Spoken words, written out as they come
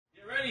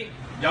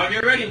Y'all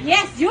get ready?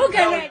 Yes, you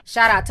get ready.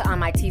 Shout out to all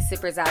my tea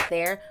sippers out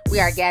there. We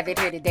are gathered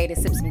here today to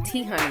sip some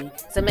tea, honey.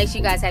 So make sure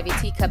you guys have your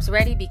teacups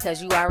ready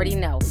because you already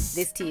know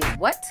this tea is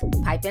what?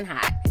 Piping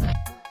hot. Do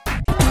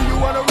you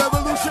want a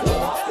revolution?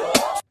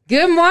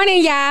 Good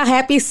morning, y'all.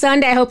 Happy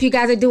Sunday. I hope you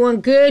guys are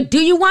doing good. Do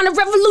you want a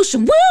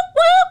revolution? Whoop,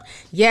 whoop.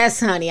 Yes,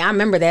 honey. I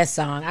remember that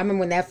song. I remember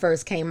when that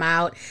first came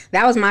out.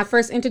 That was my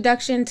first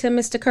introduction to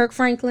Mr. Kirk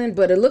Franklin,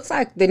 but it looks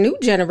like the new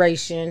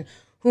generation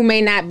who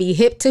may not be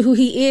hip to who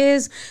he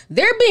is,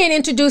 they're being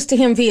introduced to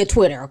him via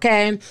Twitter,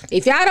 okay?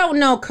 If y'all don't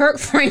know, Kirk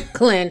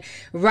Franklin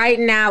right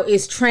now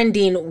is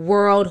trending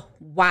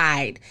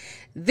worldwide.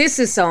 This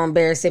is so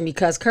embarrassing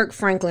because Kirk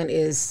Franklin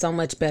is so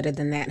much better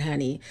than that,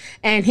 honey.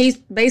 And he's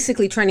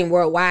basically trending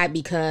worldwide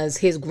because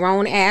his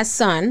grown-ass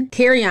son,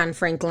 Kerryon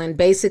Franklin,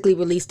 basically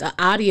released an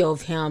audio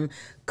of him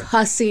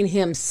cussing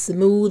him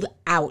smooth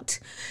out.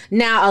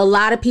 Now, a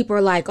lot of people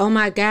are like, oh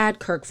my God,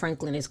 Kirk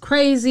Franklin is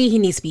crazy. He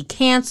needs to be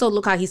canceled.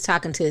 Look how he's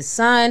talking to his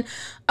son.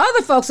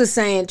 Other folks are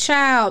saying,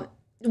 child,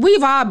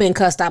 we've all been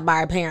cussed out by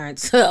our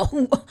parents.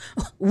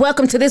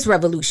 Welcome to this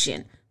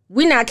revolution.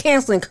 We're not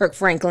canceling Kirk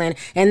Franklin,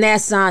 and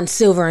that's on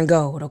silver and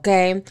gold,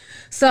 okay?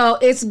 So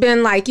it's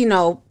been like,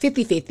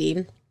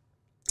 50-50.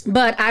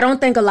 But I don't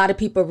think a lot of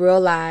people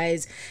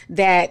realize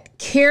that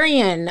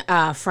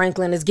Kerryon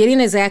Franklin is getting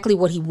exactly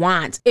what he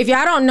wants. If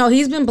y'all don't know,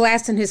 he's been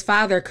blasting his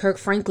father, Kirk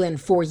Franklin,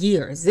 for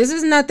years. This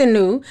is nothing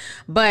new,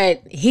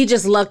 but he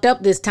just lucked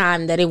up this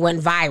time that it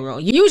went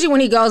viral. Usually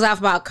when he goes off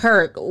about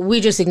Kirk,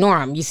 we just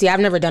ignore him. You see, I've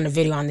never done a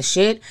video on the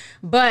shit,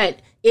 but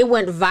it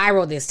went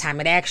viral this time.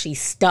 It actually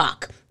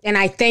stuck. And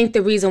I think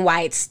the reason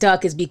why it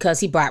stuck is because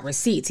he brought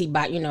receipts. He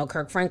brought,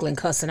 Kirk Franklin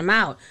cussing him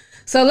out.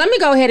 So let me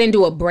go ahead and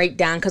do a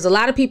breakdown because a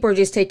lot of people are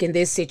just taking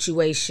this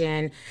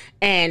situation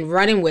and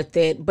running with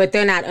it, but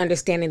they're not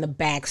understanding the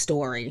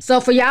backstory.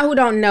 So for y'all who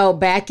don't know,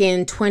 back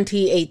in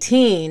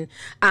 2018,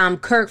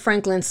 Kirk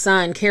Franklin's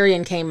son,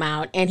 Kerryon, came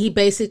out and he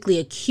basically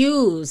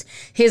accused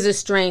his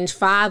estranged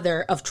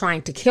father of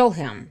trying to kill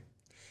him.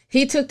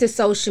 He took to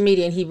social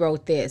media and he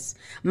wrote this: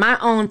 "My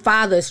own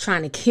father is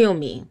trying to kill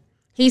me."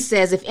 He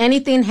says, if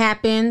anything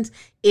happens,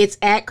 it's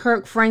at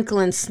Kirk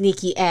Franklin's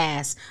sneaky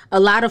ass. A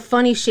lot of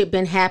funny shit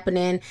been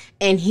happening,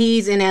 and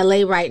he's in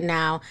LA right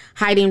now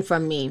hiding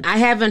from me. I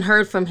haven't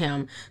heard from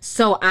him,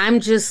 so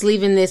I'm just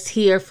leaving this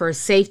here for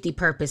safety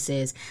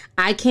purposes.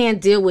 I can't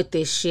deal with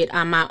this shit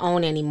on my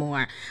own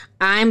anymore.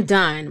 I'm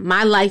done.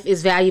 My life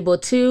is valuable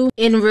too.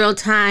 In real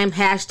time,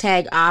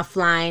 hashtag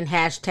offline,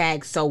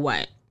 hashtag so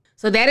what.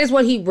 So that is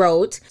what he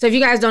wrote. So if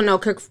you guys don't know,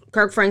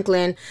 Kirk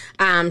Franklin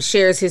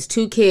shares his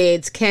two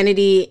kids,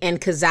 Kennedy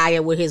and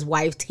Keziah, with his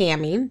wife,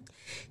 Tammy.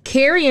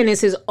 Kerryon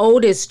is his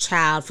oldest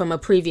child from a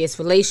previous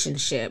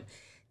relationship.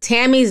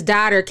 Tammy's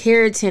daughter,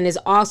 Kerryon, is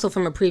also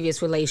from a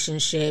previous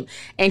relationship,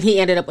 and he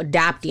ended up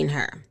adopting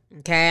her.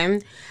 Okay.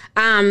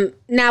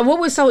 Now, what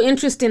was so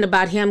interesting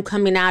about him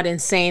coming out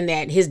and saying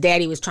that his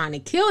daddy was trying to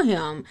kill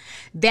him,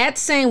 that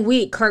same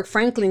week, Kirk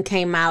Franklin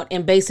came out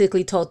and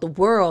basically told the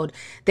world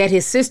that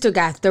his sister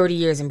got 30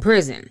 years in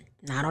prison.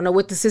 Now, I don't know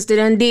what the sister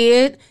done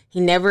did. He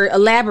never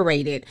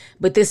elaborated,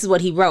 but this is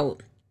what he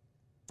wrote.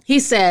 He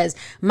says,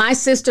 "My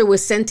sister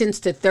was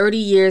sentenced to 30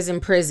 years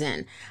in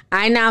prison.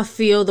 I now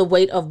feel the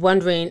weight of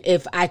wondering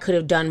if I could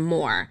have done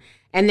more."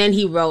 And then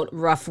he wrote,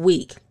 "Rough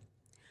week."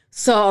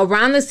 So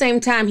around the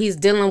same time he's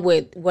dealing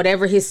with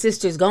whatever his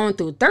sister's going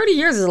through, 30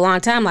 years is a long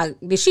time. Like,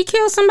 did she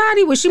kill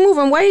somebody? Was she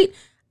moving weight?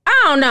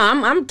 I don't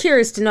know. I'm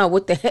curious to know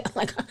what the hell,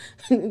 like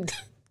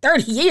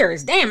 30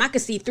 years. Damn, I could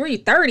see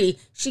 30.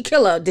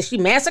 Did she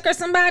massacre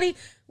somebody?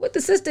 What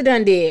the sister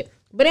done did.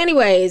 But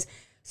anyways,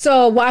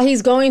 so while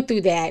he's going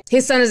through that,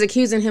 his son is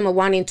accusing him of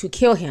wanting to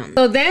kill him.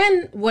 So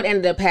then what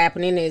ended up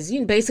happening is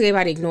basically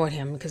everybody ignored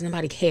him because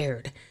nobody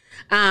cared.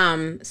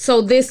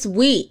 So this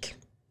week,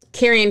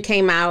 Kerryon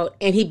came out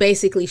and he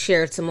basically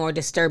shared some more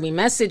disturbing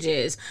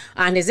messages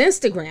on his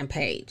Instagram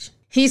page.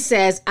 He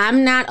says,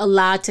 "I'm not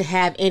allowed to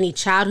have any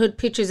childhood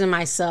pictures of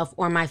myself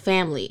or my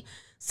family.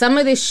 Some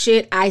of this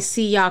shit I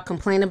see y'all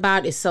complain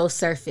about is so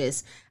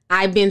surface.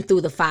 I've been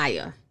through the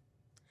fire."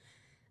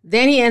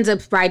 Then he ends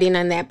up writing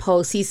on that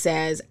post, he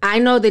says, "I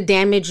know the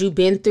damage you've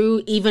been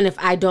through, even if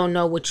I don't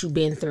know what you've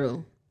been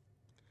through."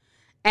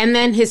 And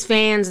then his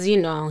fans,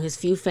 his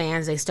few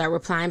fans, they start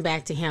replying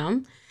back to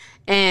him.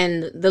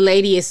 And the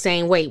lady is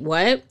saying, wait,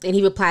 what? And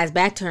he replies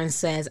back to her and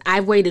says,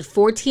 "I've waited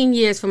 14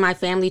 years for my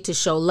family to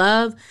show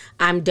love.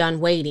 I'm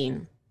done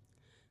waiting."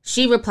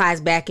 She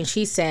replies back and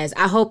she says,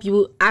 I hope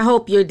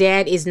your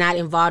dad is not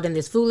involved in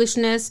this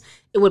foolishness.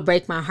 It would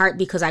break my heart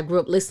because I grew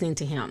up listening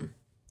to him."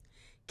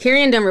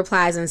 Kerryon then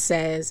replies and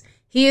says,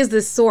 "He is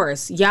the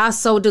source. Y'all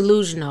so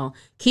delusional.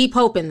 Keep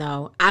hoping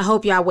though. I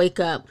hope y'all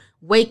wake up.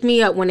 Wake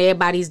me up when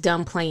everybody's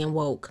done playing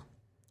woke."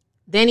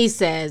 Then he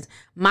says,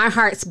 "My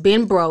heart's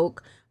been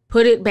broke.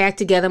 Put it back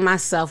together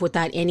myself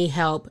without any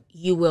help.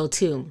 You will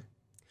too."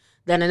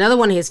 Then another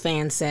one of his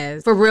fans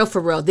says, for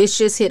real, this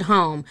just hit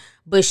home.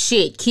 But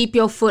shit, keep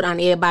your foot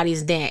on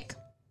everybody's neck."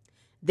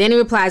 Then he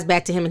replies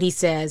back to him and he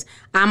says,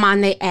 I'm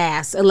on their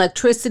ass.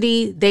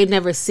 Electricity they've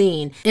never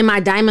seen. In my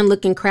diamond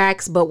looking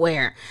cracks, but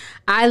where?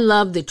 I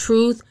love the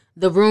truth,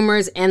 the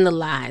rumors, and the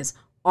lies.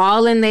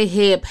 All in their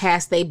head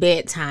past their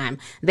bedtime.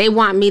 They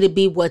want me to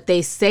be what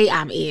they say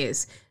I'm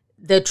is.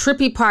 The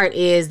trippy part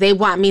is they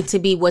want me to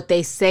be what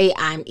they say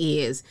I'm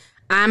is.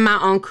 I'm my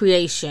own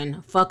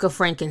creation. Fuck a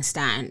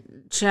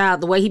Frankenstein.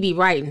 Child, the way he be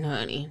writing,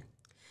 honey.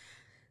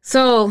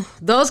 So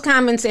those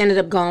comments ended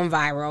up going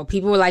viral.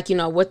 People were like,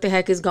 what the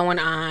heck is going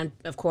on?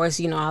 Of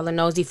course, all the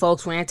nosy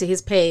folks ran to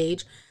his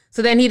page.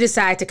 So then he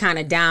decided to kind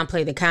of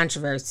downplay the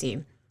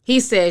controversy.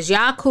 He says,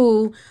 y'all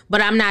cool, but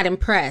I'm not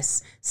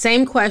impressed.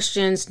 Same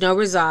questions, no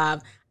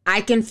resolve. I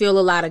can feel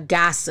a lot of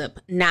gossip,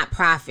 not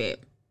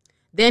profit.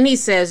 Then he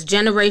says,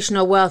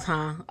 generational wealth,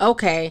 huh?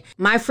 Okay,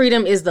 my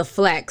freedom is the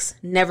flex,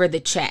 never the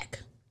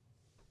check.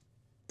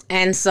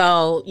 And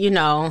so,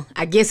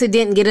 I guess it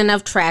didn't get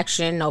enough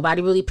traction.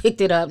 Nobody really picked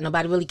it up.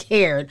 Nobody really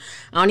cared.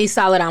 I only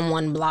saw it on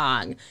one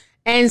blog.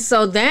 And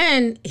so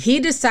then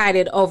he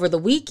decided over the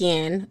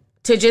weekend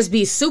to just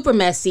be super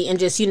messy and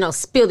just,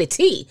 spill the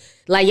tea.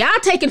 Like, y'all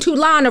taking too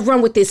long to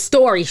run with this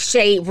story,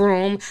 Shade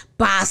Room,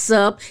 Boss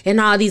Up, and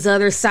all these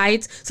other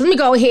sites. So let me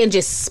go ahead and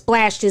just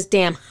splash this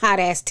damn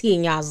hot-ass tea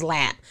in y'all's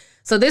lap.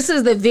 So this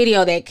is the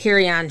video that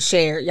Carry-On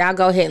shared. Y'all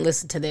go ahead and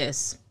listen to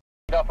this.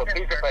 Off a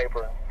piece of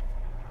paper.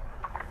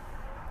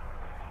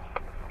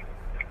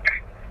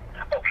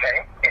 Okay,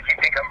 if you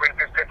think I'm reading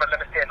this paper, let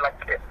me say it like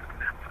this.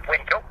 When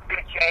your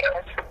bitch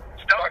ass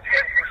starts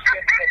getting some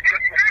shit that's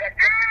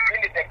disrespectful, you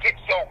need to get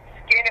your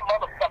skinny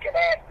motherfucking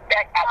ass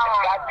back out the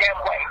goddamn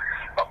way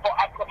before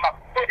I put my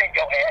foot in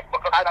your ass.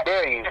 Because I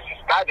dare you.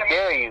 I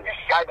dare you.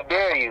 I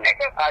dare you.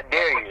 I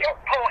dare you.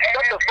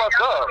 Shut the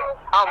fuck up.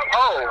 I'm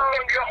old.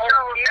 What's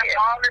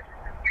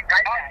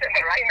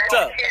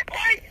up?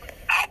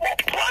 I will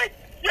punch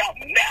your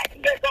neck,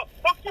 nigga.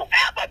 Don't you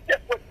ever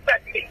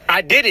disrespect me.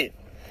 I did it.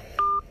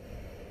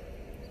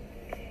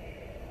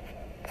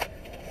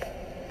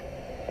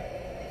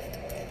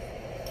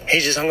 He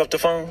just hung up the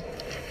phone.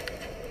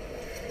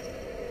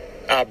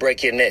 I'll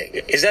break your neck.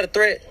 Is that a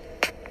threat?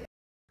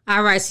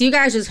 All right, so you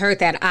guys just heard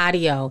that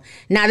audio.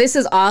 Now, this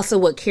is also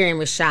what Kieran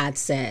Rashad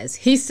says.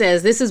 He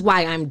says, this is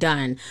why I'm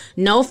done.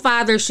 No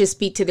father should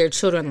speak to their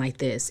children like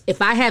this.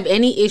 If I have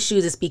any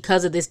issues, it's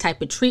because of this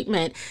type of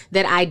treatment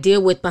that I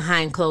deal with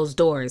behind closed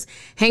doors.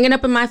 Hanging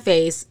up in my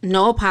face,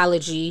 no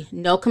apology,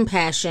 no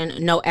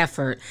compassion, no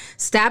effort.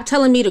 Stop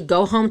telling me to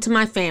go home to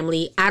my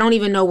family. I don't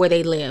even know where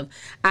they live.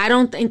 I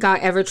don't think I'll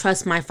ever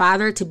trust my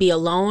father to be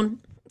alone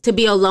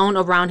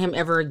around him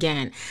ever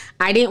again.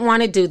 I didn't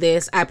want to do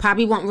this. I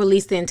probably won't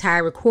release the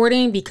entire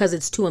recording because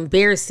it's too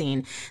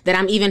embarrassing that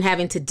I'm even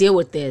having to deal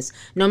with this.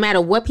 No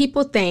matter what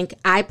people think,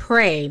 I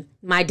pray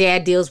my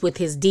dad deals with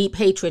his deep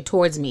hatred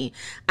towards me.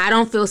 I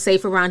don't feel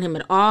safe around him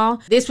at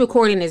all. This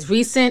recording is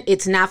recent.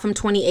 It's not from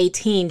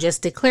 2018,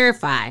 just to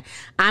clarify.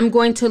 I'm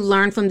going to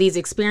learn from these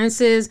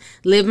experiences,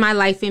 live my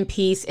life in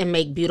peace, and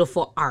make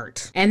beautiful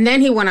art. And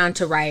then he went on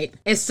to write,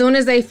 as soon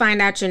as they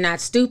find out you're not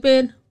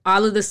stupid,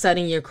 all of a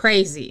sudden you're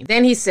crazy.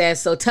 Then he says,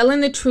 so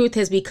telling the truth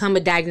has become a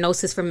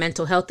diagnosis for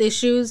mental health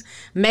issues.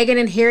 Meghan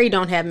and Harry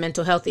don't have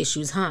mental health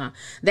issues, huh?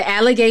 The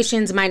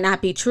allegations might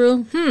not be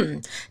true.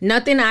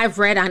 Nothing I've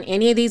read on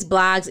any of these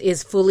blogs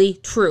is fully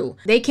true.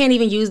 They can't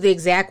even use the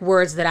exact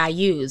words that I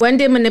use. When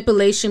did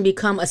manipulation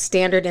become a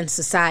standard in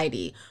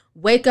society?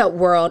 Wake up,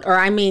 world, or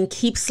I mean,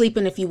 keep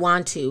sleeping if you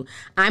want to.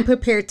 I'm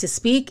prepared to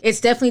speak. It's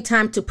definitely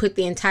time to put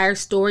the entire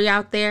story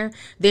out there.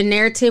 The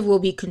narrative will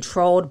be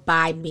controlled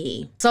by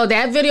me. So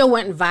that video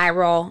went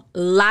viral.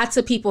 Lots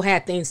of people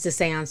had things to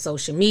say on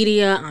social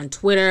media, on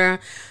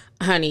Twitter.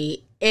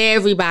 Honey,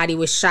 everybody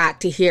was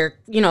shocked to hear,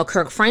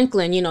 Kirk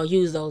Franklin,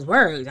 use those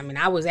words. I mean,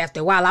 after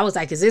a while, I was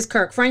like, is this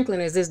Kirk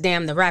Franklin? Is this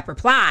damn the rapper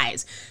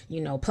Plies?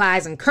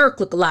 Plies and Kirk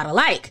look a lot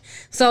alike.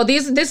 So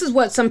this is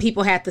what some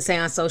people had to say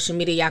on social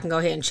media. Y'all can go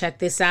ahead and check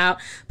this out.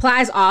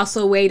 Plies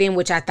also weighed in,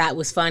 which I thought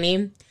was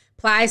funny.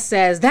 Plies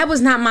says, that was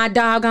not my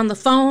dog on the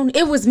phone.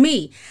 It was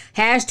me.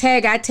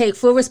 Hashtag I take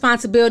full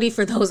responsibility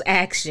for those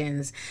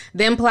actions.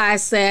 Then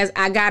Plies says,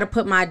 I got to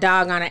put my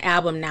dog on an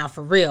album now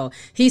for real.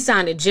 He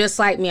sounded just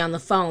like me on the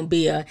phone,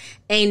 Bia.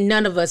 Ain't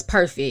none of us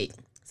perfect.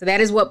 So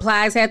that is what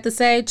Plies had to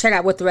say. Check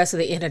out what the rest of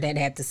the internet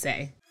had to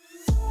say.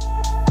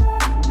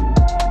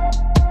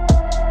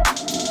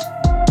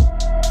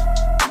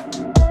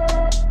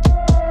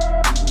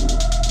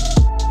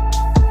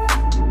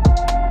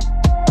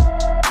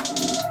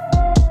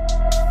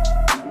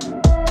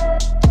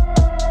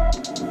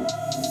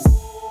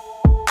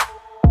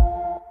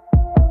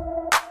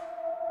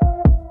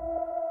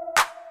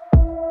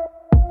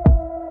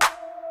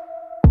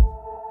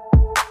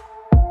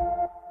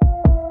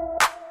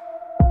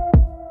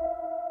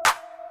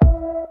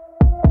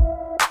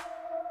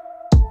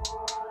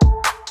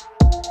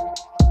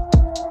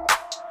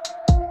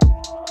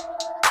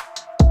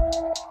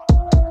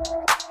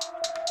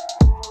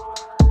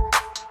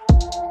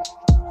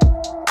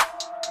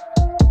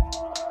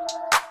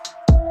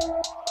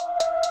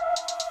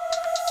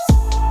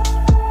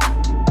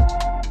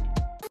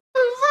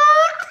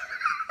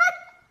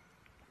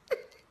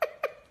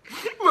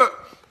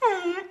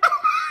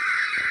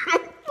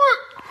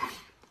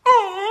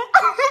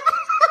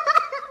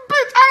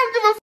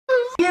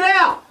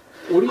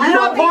 You're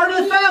not part of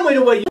the family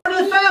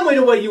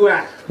the way you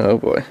act. Oh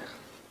boy.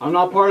 I'm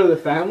not part of the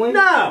family?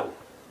 No.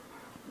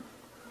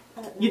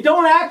 You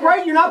don't act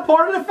right, you're not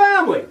part of the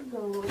family.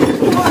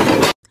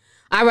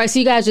 All right, so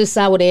you guys just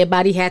saw what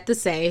everybody had to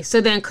say.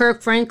 So then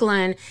Kirk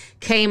Franklin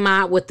came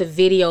out with the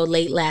video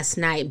late last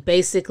night,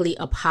 basically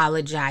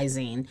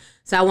apologizing.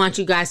 So I want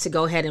you guys to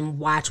go ahead and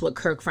watch what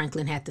Kirk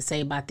Franklin had to say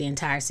about the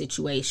entire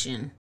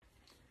situation.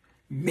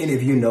 Many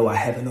of you know I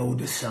have an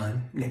older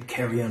son named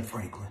Kerryon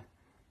Franklin.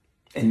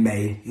 In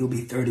May, he'll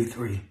be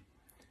 33.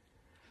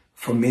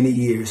 For many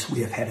years,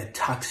 we have had a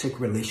toxic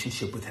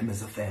relationship with him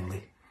as a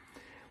family.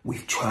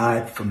 We've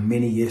tried for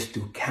many years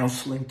through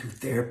counseling, through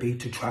therapy,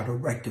 to try to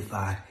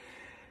rectify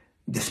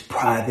this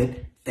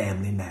private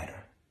family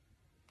matter.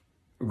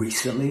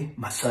 Recently,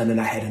 my son and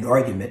I had an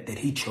argument that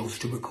he chose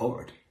to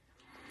record.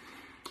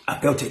 I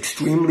felt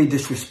extremely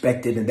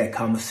disrespected in that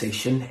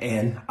conversation,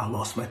 and I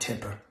lost my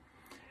temper.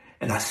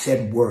 And I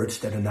said words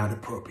that are not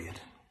appropriate.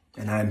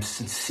 And I am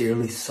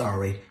sincerely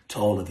sorry to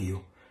all of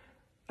you.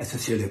 I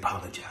sincerely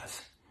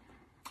apologize.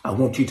 I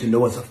want you to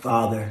know as a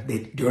father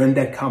that during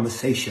that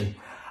conversation,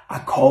 I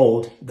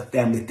called the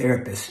family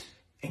therapist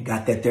and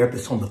got that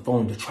therapist on the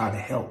phone to try to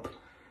help.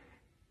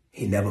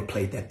 He never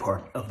played that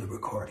part of the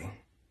recording.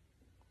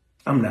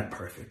 I'm not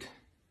perfect.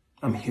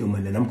 I'm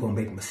human and I'm going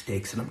to make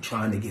mistakes and I'm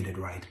trying to get it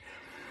right.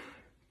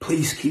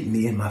 Please keep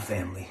me and my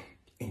family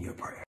in your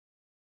prayer.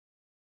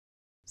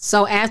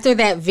 So after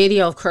that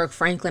video of Kirk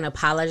Franklin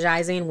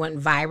apologizing went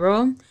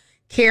viral,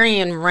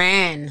 Kerryon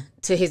ran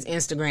to his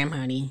Instagram,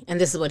 honey,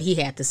 and this is what he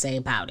had to say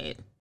about it.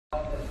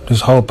 This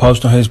whole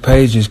post on his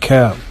page is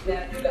cap.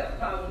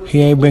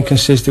 He ain't been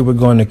consistent with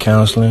going to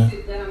counseling.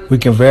 We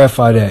can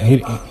verify that.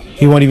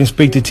 He won't even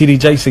speak to TD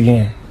Jakes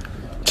again.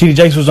 TD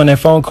Jakes was on that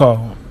phone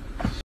call.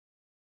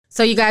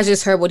 So you guys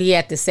just heard what he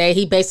had to say.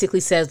 He basically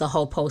says the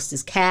whole post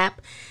is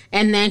cap.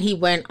 And then he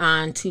went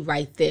on to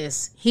write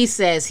this. He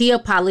says he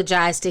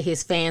apologized to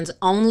his fans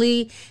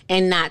only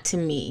and not to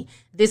me.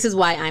 This is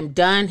why I'm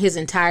done. His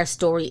entire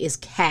story is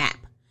cap.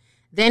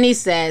 Then he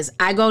says,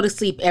 I go to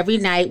sleep every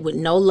night with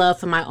no love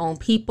for my own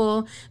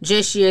people,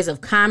 just years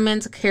of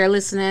comments,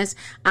 carelessness.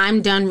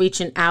 I'm done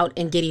reaching out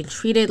and getting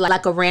treated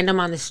like a random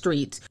on the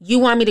streets. You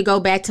want me to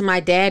go back to my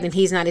dad and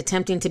he's not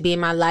attempting to be in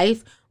my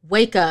life?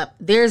 Wake up.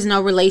 There's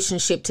no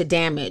relationship to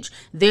damage.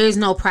 There's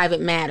no private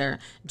matter.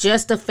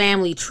 Just a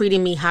family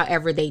treating me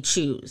however they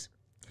choose.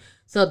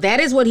 So that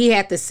is what he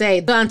had to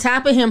say. But on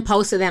top of him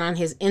posting that on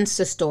his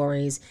Insta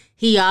stories,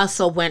 he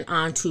also went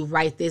on to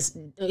write this,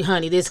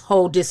 honey, this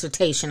whole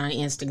dissertation on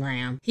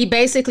Instagram. He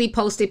basically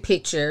posted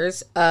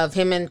pictures of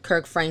him and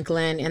Kirk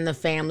Franklin and the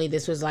family.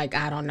 This was like,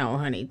 I don't know,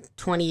 honey,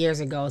 20 years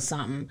ago or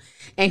something.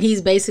 And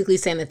he's basically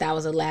saying that that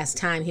was the last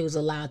time he was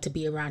allowed to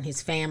be around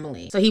his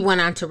family. So he went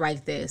on to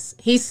write this.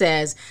 He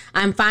says,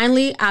 I'm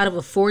finally out of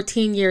a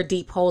 14-year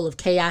deep hole of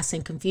chaos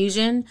and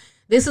confusion.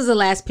 This is the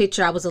last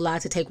picture I was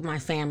allowed to take with my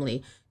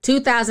family.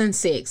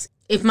 2006.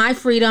 If my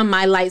freedom,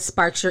 my light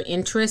sparks your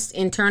interest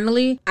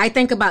internally, I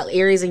think about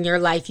areas in your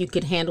life you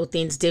could handle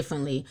things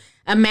differently.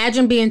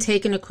 Imagine being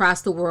taken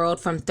across the world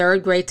from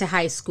 3rd grade to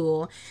high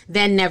school,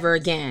 then never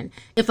again.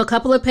 If a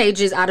couple of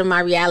pages out of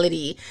my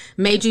reality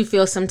made you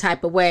feel some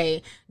type of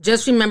way,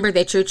 just remember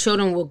that your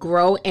children will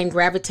grow and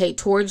gravitate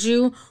towards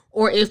you,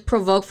 or if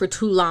provoked for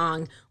too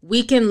long,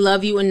 we can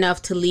love you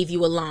enough to leave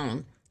you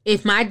alone.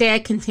 If my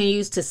dad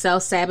continues to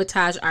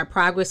self-sabotage our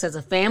progress as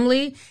a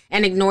family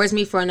and ignores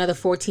me for another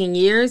 14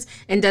 years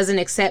and doesn't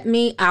accept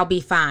me, I'll be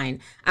fine.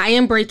 I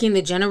am breaking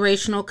the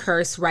generational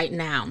curse right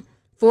now.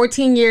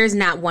 14 years,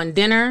 not one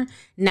dinner,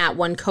 not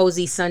one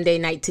cozy Sunday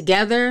night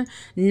together,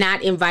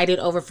 not invited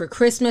over for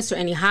Christmas or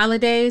any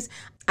holidays.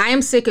 I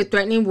am sick of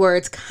threatening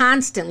words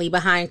constantly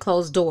behind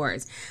closed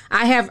doors.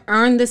 I have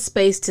earned the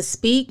space to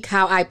speak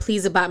how I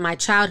please about my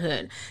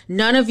childhood.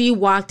 None of you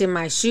walked in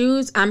my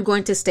shoes. I'm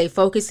going to stay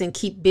focused and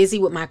keep busy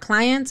with my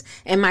clients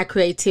and my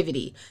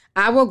creativity.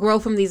 I will grow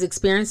from these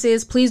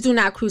experiences. Please do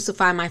not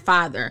crucify my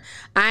father.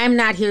 I am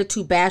not here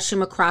to bash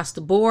him across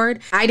the board.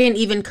 I didn't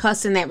even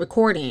cuss in that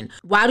recording.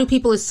 Why do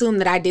people assume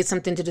that I did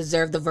something to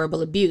deserve the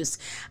verbal abuse?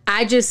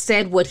 I just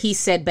said what he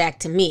said back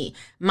to me.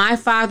 My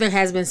father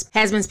has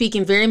been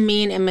speaking very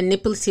mean and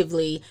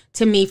manipulatively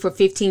to me for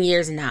 15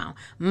 years now.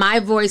 My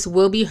voice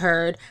will be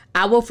heard.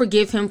 I will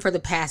forgive him for the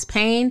past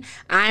pain.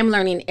 I am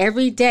learning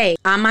every day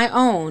on my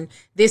own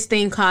this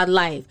thing called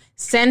life.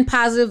 Send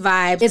positive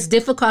vibes. It's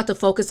difficult to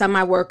focus on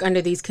my work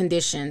under these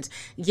conditions,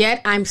 yet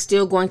I'm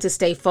still going to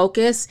stay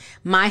focused.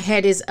 My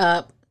head is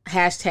up.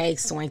 Hashtag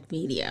Swank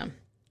Media.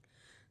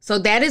 So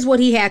that is what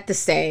he had to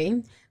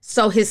say.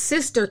 So his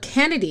sister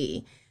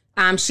Kennedy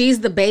She's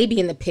the baby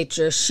in the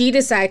picture. She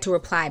decided to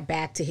reply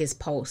back to his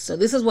post. So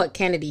this is what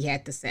Kennedy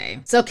had to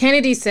say. So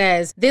Kennedy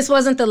says, this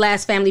wasn't the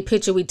last family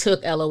picture we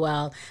took,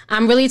 LOL.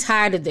 I'm really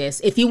tired of this.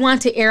 If you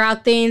want to air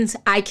out things,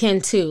 I can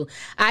too.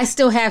 I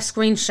still have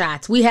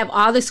screenshots. We have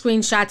all the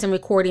screenshots and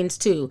recordings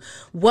too.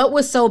 What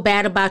was so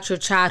bad about your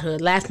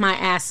childhood? Laughed my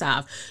ass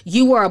off.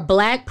 You were a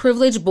black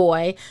privileged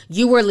boy.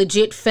 You were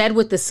legit fed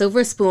with the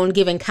silver spoon,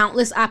 given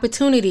countless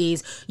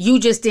opportunities. You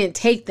just didn't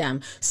take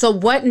them. So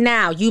what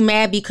now? You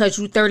mad because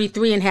you 33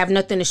 and have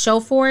nothing to show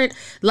for it?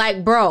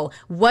 Like, bro,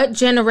 what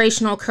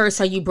generational curse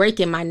are you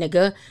breaking, my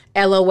nigga?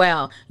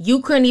 LOL.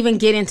 You couldn't even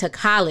get into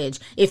college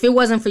if it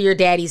wasn't for your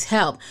daddy's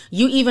help.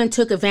 You even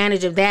took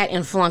advantage of that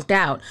and flunked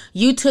out.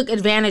 You took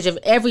advantage of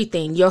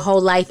everything your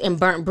whole life and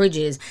burnt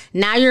bridges.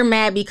 Now you're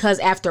mad because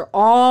after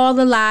all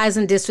the lies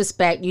and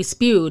disrespect you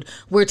spewed,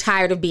 we're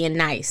tired of being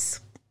nice.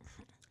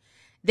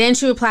 Then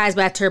she replies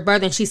back to her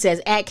brother and she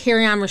says, at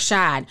Carry On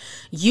Rashad,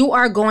 you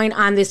are going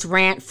on this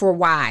rant for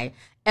why?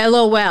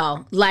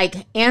 LOL,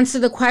 like, answer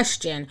the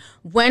question.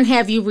 When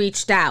have you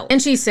reached out?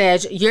 And she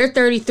says, you're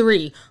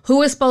 33.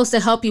 Who is supposed to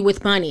help you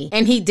with money?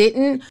 And he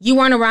didn't? You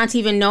weren't around to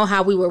even know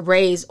how we were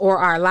raised or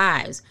our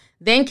lives.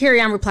 Then Carry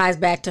On replies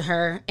back to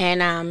her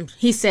and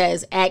he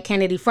says, at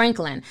Kennedy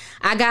Franklin,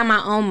 I got my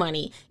own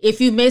money.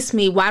 If you miss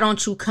me, why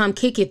don't you come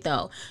kick it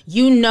though?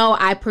 You know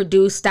I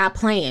produce, stop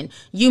playing.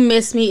 You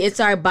miss me,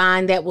 it's our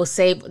bond that will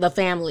save the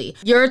family.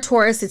 You're a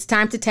Taurus, it's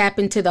time to tap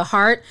into the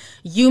heart.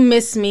 You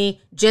miss me,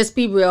 just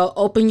be real,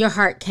 open your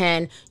heart,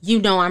 Ken.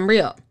 You know I'm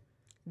real.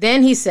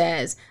 Then he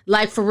says,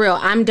 like, for real,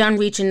 I'm done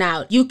reaching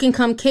out. You can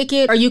come kick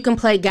it or you can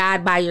play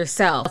God by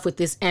yourself with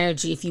this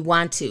energy if you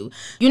want to.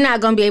 You're not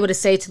going to be able to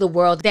say to the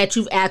world that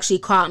you've actually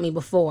caught me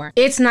before.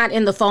 It's not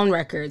in the phone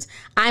records.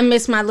 I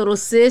miss my little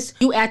sis.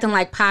 You acting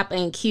like Pop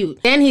ain't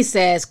cute. Then he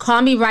says,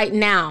 call me right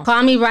now.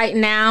 Call me right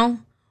now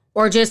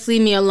or just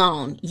leave me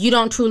alone. You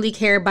don't truly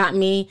care about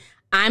me.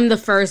 I'm the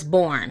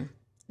firstborn.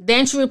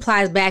 Then she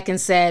replies back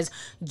and says,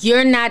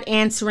 you're not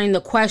answering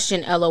the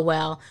question,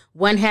 LOL.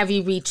 When have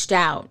you reached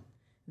out?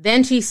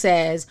 Then she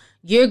says,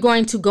 you're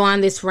going to go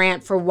on this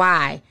rant for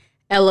why?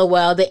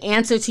 LOL, the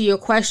answer to your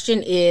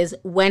question is,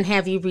 when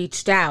have you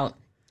reached out?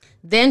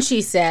 Then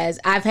she says,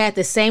 I've had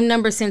the same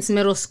number since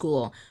middle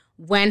school.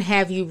 When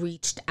have you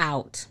reached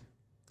out?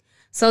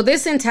 So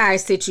this entire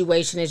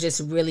situation is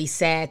just really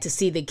sad to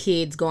see the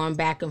kids going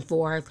back and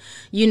forth,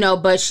 you know,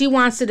 but she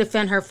wants to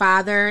defend her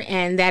father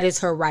and that is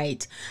her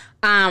right.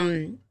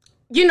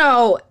 You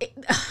know,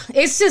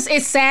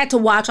 it's sad to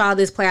watch all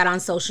this play out on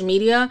social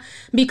media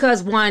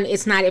because, one,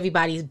 it's not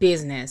everybody's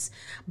business.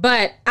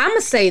 But I'm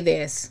going to say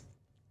this.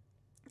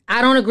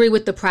 I don't agree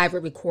with the private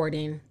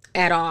recording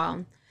at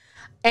all.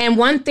 And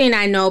one thing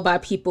I know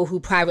about people who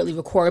privately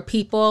record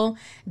people,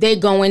 they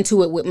go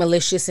into it with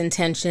malicious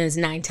intentions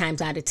 9 times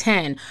out of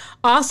 10.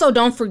 Also,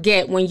 don't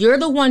forget, when you're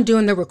the one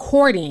doing the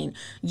recording,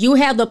 you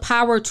have the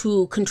power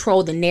to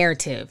control the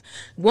narrative.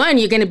 One,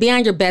 you're going to be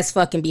on your best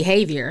fucking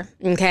behavior,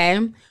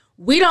 okay?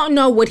 We don't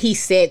know what he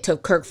said to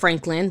Kirk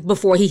Franklin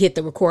before he hit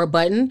the record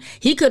button.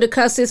 He could have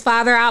cussed his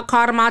father out,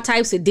 called him all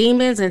types of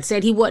demons, and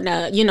said he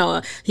wasn't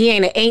he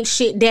ain't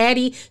shit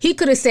daddy. He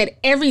could have said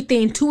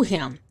everything to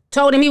him.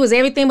 Told him he was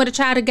everything but a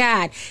child of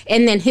God,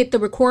 and then hit the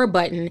record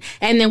button.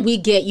 And then we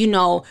get,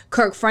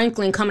 Kirk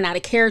Franklin coming out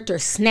of character,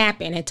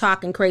 snapping and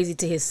talking crazy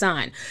to his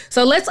son.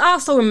 So let's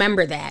also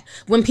remember that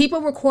when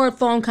people record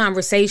phone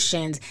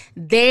conversations,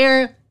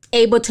 they're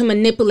able to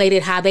manipulate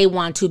it how they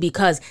want to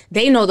because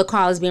they know the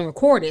call is being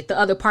recorded. The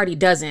other party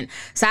doesn't.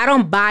 So I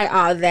don't buy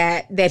all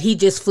that he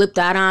just flipped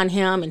out on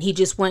him and he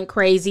just went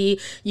crazy,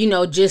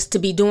 just to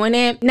be doing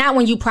it. Not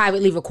when you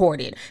privately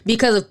record it.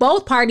 Because if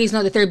both parties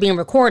know that they're being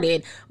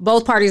recorded,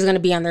 both parties are going to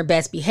be on their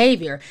best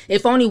behavior.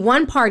 If only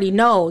one party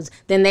knows,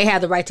 then they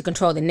have the right to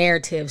control the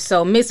narrative.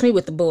 So miss me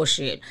with the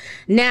bullshit.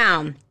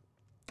 Now,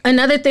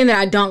 another thing that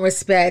I don't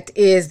respect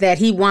is that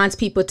he wants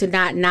people to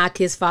not knock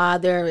his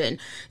father and,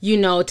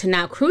 to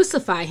not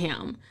crucify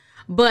him.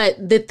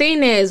 But the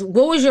thing is,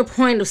 what was your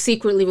point of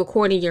secretly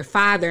recording your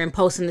father and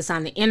posting this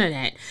on the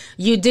internet?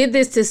 You did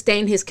this to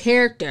stain his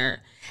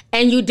character.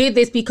 And you did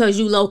this because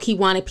you low-key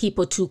wanted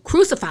people to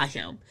crucify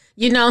him.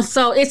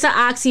 So it's an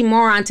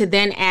oxymoron to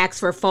then ask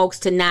for folks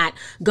to not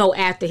go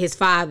after his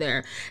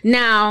father.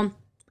 Now,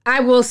 I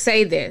will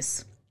say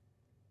this.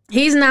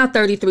 He's now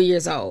 33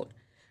 years old.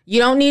 You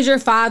don't need your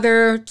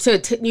father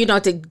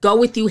to go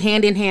with you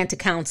hand in hand to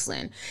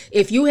counseling.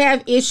 If you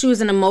have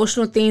issues and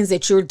emotional things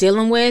that you're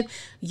dealing with,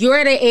 you're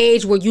at an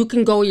age where you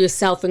can go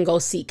yourself and go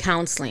seek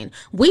counseling.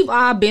 We've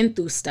all been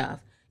through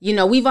stuff.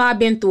 We've all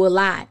been through a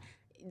lot.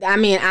 I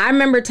mean, I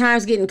remember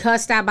times getting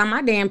cussed out by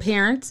my damn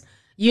parents.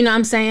 You know what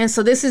I'm saying?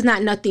 So this is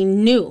not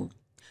nothing new.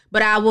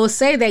 But I will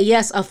say that,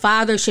 yes, a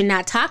father should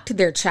not talk to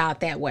their child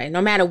that way,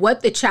 no matter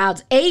what the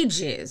child's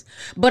age is.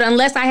 But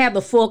unless I have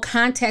the full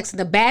context and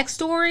the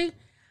backstory,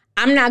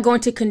 I'm not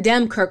going to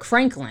condemn Kirk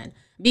Franklin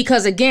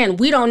because, again,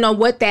 we don't know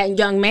what that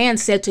young man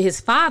said to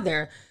his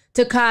father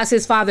to cause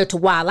his father to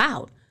wild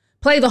out.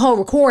 Play the whole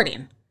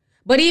recording.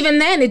 But even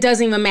then, it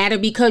doesn't even matter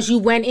because you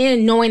went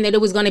in knowing that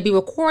it was going to be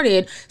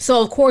recorded.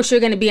 So, of course, you're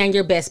going to be on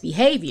your best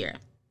behavior.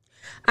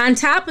 On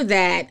top of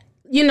that,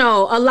 you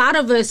know, a lot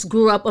of us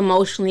grew up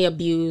emotionally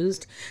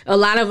abused. A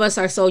lot of us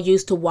are so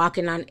used to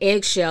walking on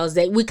eggshells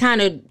that we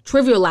kind of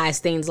trivialize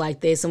things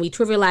like this, and we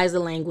trivialize the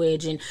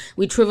language and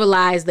we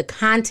trivialize the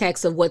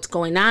context of what's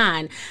going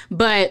on.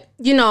 But,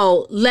 you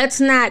know,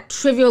 let's not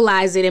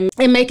trivialize it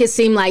and make it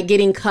seem like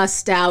getting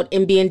cussed out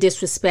and being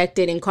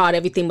disrespected and called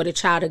everything but a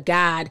child of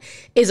God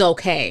is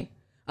okay.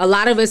 A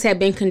lot of us have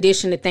been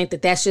conditioned to think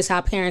that that's just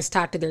how parents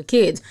talk to their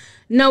kids.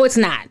 No, it's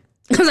not.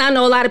 Because I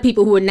know a lot of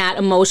people who are not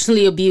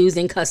emotionally abused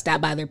and cussed out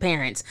by their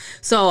parents.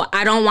 So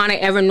I don't want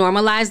to ever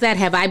normalize that.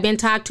 Have I been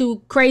talked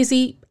to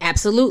crazy?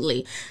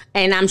 Absolutely.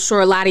 And I'm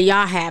sure a lot of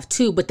y'all have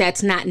too, but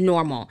that's not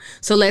normal.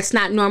 So let's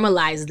not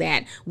normalize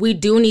that. We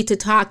do need to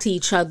talk to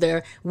each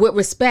other with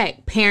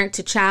respect, parent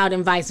to child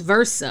and vice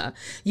versa.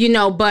 You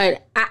know,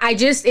 but I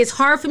just, it's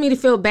hard for me to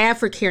feel bad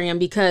for Karen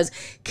because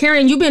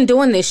Karen, you've been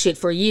doing this shit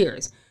for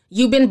years.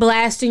 You've been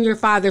blasting your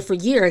father for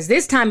years.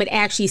 This time it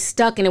actually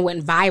stuck and it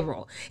went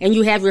viral. And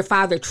you have your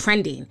father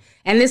trending.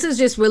 And this is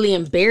just really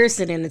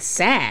embarrassing and it's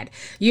sad.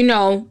 You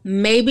know,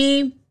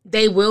 maybe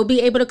they will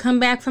be able to come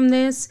back from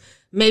this.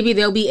 Maybe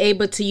they'll be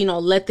able to, you know,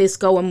 let this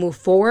go and move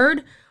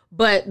forward.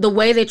 But the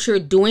way that you're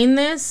doing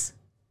this,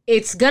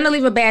 it's going to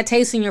leave a bad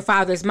taste in your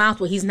father's mouth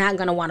where he's not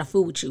going to want to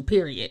fool with you,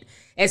 period.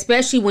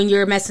 Especially when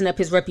you're messing up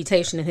his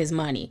reputation and his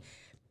money.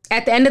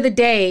 At the end of the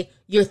day,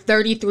 you're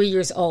 33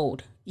 years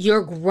old.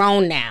 You're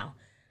grown now.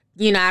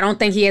 You know, I don't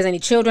think he has any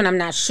children. I'm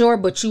not sure,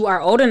 but you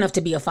are old enough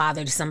to be a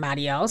father to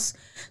somebody else.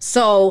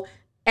 So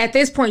at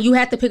this point, you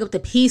have to pick up the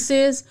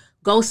pieces,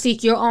 go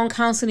seek your own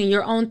counseling,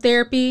 your own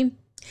therapy,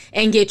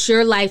 and get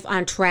your life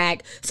on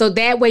track. So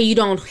that way you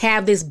don't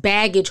have this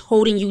baggage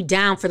holding you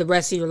down for the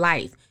rest of your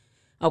life.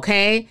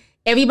 Okay?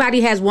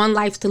 Everybody has one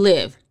life to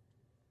live.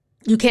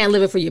 You can't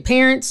live it for your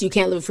parents. You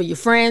can't live it for your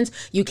friends.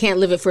 You can't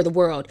live it for the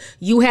world.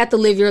 You have to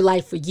live your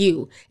life for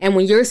you. And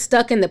when you're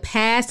stuck in the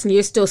past and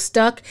you're still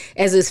stuck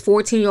as this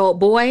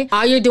 14-year-old boy,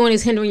 all you're doing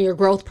is hindering your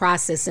growth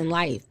process in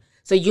life.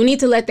 So you need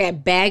to let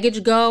that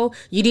baggage go.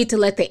 You need to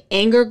let the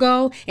anger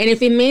go. And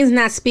if it means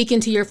not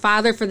speaking to your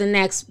father for the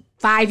next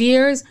 5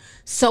 years,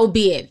 so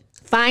be it.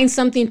 Find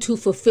something to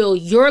fulfill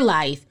your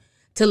life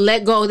to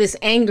let go of this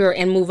anger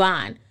and move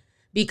on.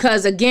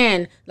 Because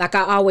again, like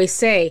I always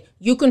say,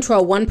 you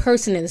control one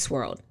person in this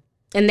world,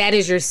 and that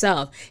is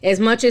yourself.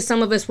 As much as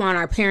some of us want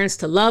our parents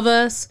to love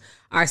us,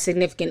 our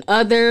significant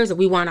others, or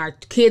we want our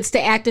kids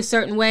to act a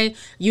certain way,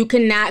 you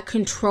cannot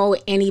control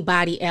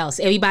anybody else.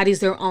 Everybody's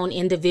their own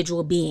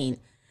individual being.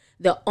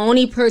 The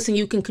only person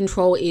you can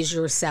control is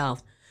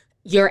yourself,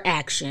 your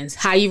actions,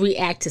 how you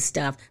react to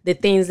stuff, the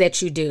things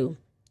that you do.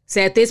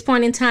 So at this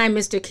point in time,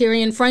 Mr.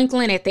 Kieran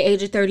Franklin, at the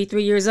age of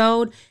 33 years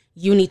old,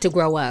 you need to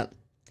grow up.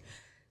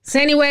 So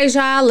anyways,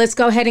 y'all, let's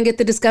go ahead and get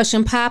the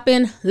discussion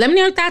popping. Let me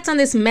know your thoughts on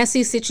this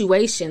messy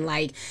situation.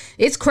 Like,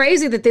 it's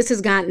crazy that this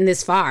has gotten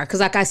this far. Because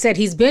like I said,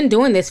 he's been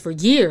doing this for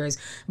years.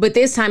 But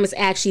this time it's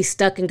actually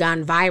stuck and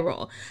gone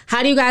viral.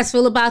 How do you guys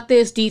feel about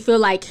this? Do you feel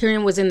like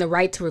Kieran was in the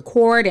right to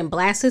record and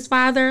blast his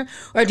father?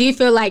 Or do you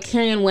feel like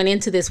Kieran went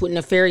into this with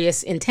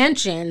nefarious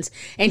intentions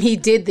and he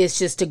did this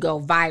just to go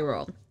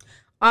viral?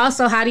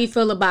 Also, how do you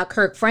feel about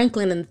Kirk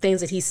Franklin and the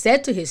things that he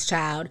said to his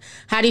child?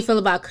 How do you feel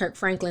about Kirk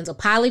Franklin's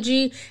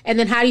apology? And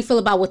then how do you feel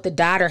about what the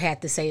daughter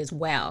had to say as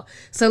well?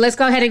 So let's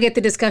go ahead and get the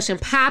discussion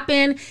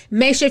popping.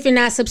 Make sure if you're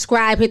not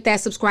subscribed, hit that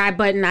subscribe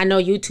button. I know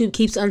YouTube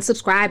keeps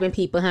unsubscribing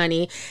people,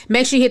 honey.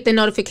 Make sure you hit the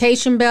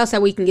notification bell so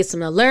we can get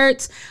some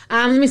alerts.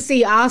 Let me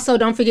see. Also,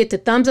 don't forget to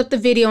thumbs up the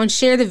video and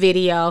share the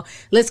video.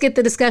 Let's get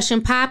the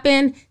discussion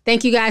popping.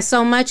 Thank you guys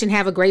so much and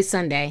have a great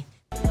Sunday.